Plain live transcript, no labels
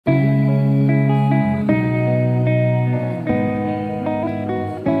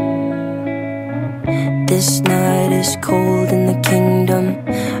This night is cold in the kingdom.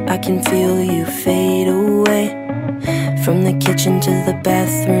 I can feel you fade away. From the kitchen to the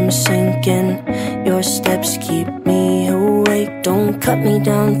bathroom sinking, your steps keep me awake. Don't cut me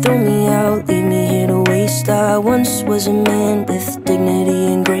down, throw me out, leave me here to waste. I once was a man with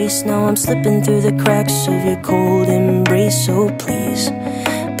dignity and grace. Now I'm slipping through the cracks of your cold embrace. So please,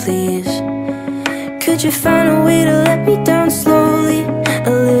 please, could you find a way to let me down slowly? A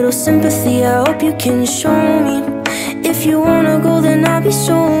little sympathy, I hope you can show me. If you wanna go, then I'll be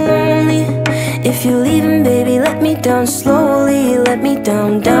so lonely. If you're leaving, baby, let me down slowly. Let me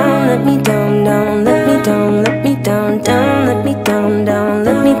down, down, let me down, down, let me down, let me down, down, let me down, down,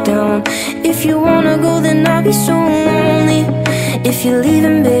 let me down. If you wanna go, then I'll be so lonely. If you're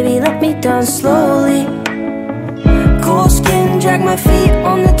leaving, baby, let me down slowly. Cold skin, drag my feet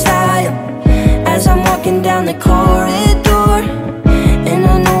on the tile as I'm walking down the corridor. And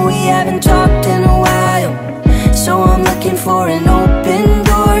I know we haven't talked in a while, so I'm looking for an open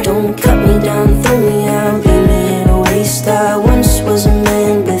door. Don't cut me down, throw me out, leave me here to waste. I once was a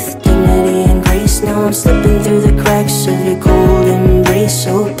man with dignity and grace. Now I'm slipping through the cracks of your cold embrace.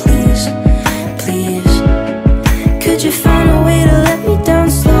 So please, please, could you find a way to let me down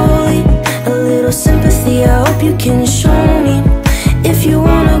slowly? A little sympathy, I hope you can show me. If you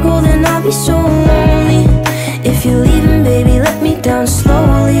wanna go, then I'll be so lonely. If you're leaving, baby, let me down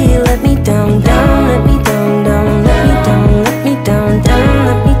slowly. Let me down, down, let me down, down, let me down, let me down, down,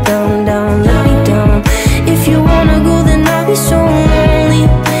 let me down, down, let me down. If you wanna go, then I'll be so lonely.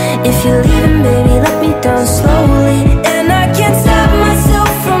 If you're leaving, baby, let me down slowly. And I can't stop myself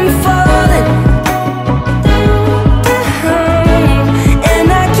from falling down. And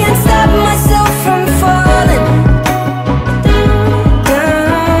I can't stop myself from falling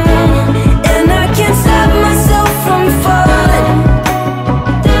down. And I can't stop myself from falling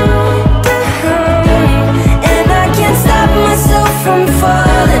down. And I can't stop myself from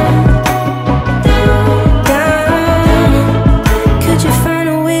falling down. Could you find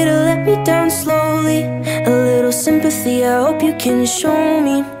a way to let me down slowly? A little sympathy, I hope you can show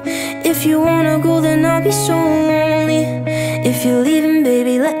me. If you wanna go, then I'll be so lonely. If you're leaving,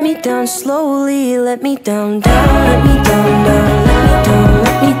 baby, let me down slowly. Let me down, down, let me down, down, let me down,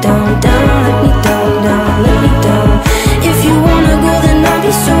 let me down, down, let me down, down, let me down. If you wanna go, then I'll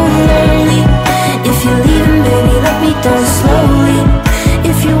be so lonely. If you're leaving, baby, let me down slowly.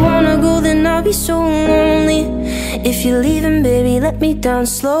 If you wanna go, then I'll be so lonely. If you're leaving, baby, let me down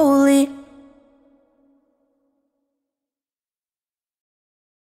slowly.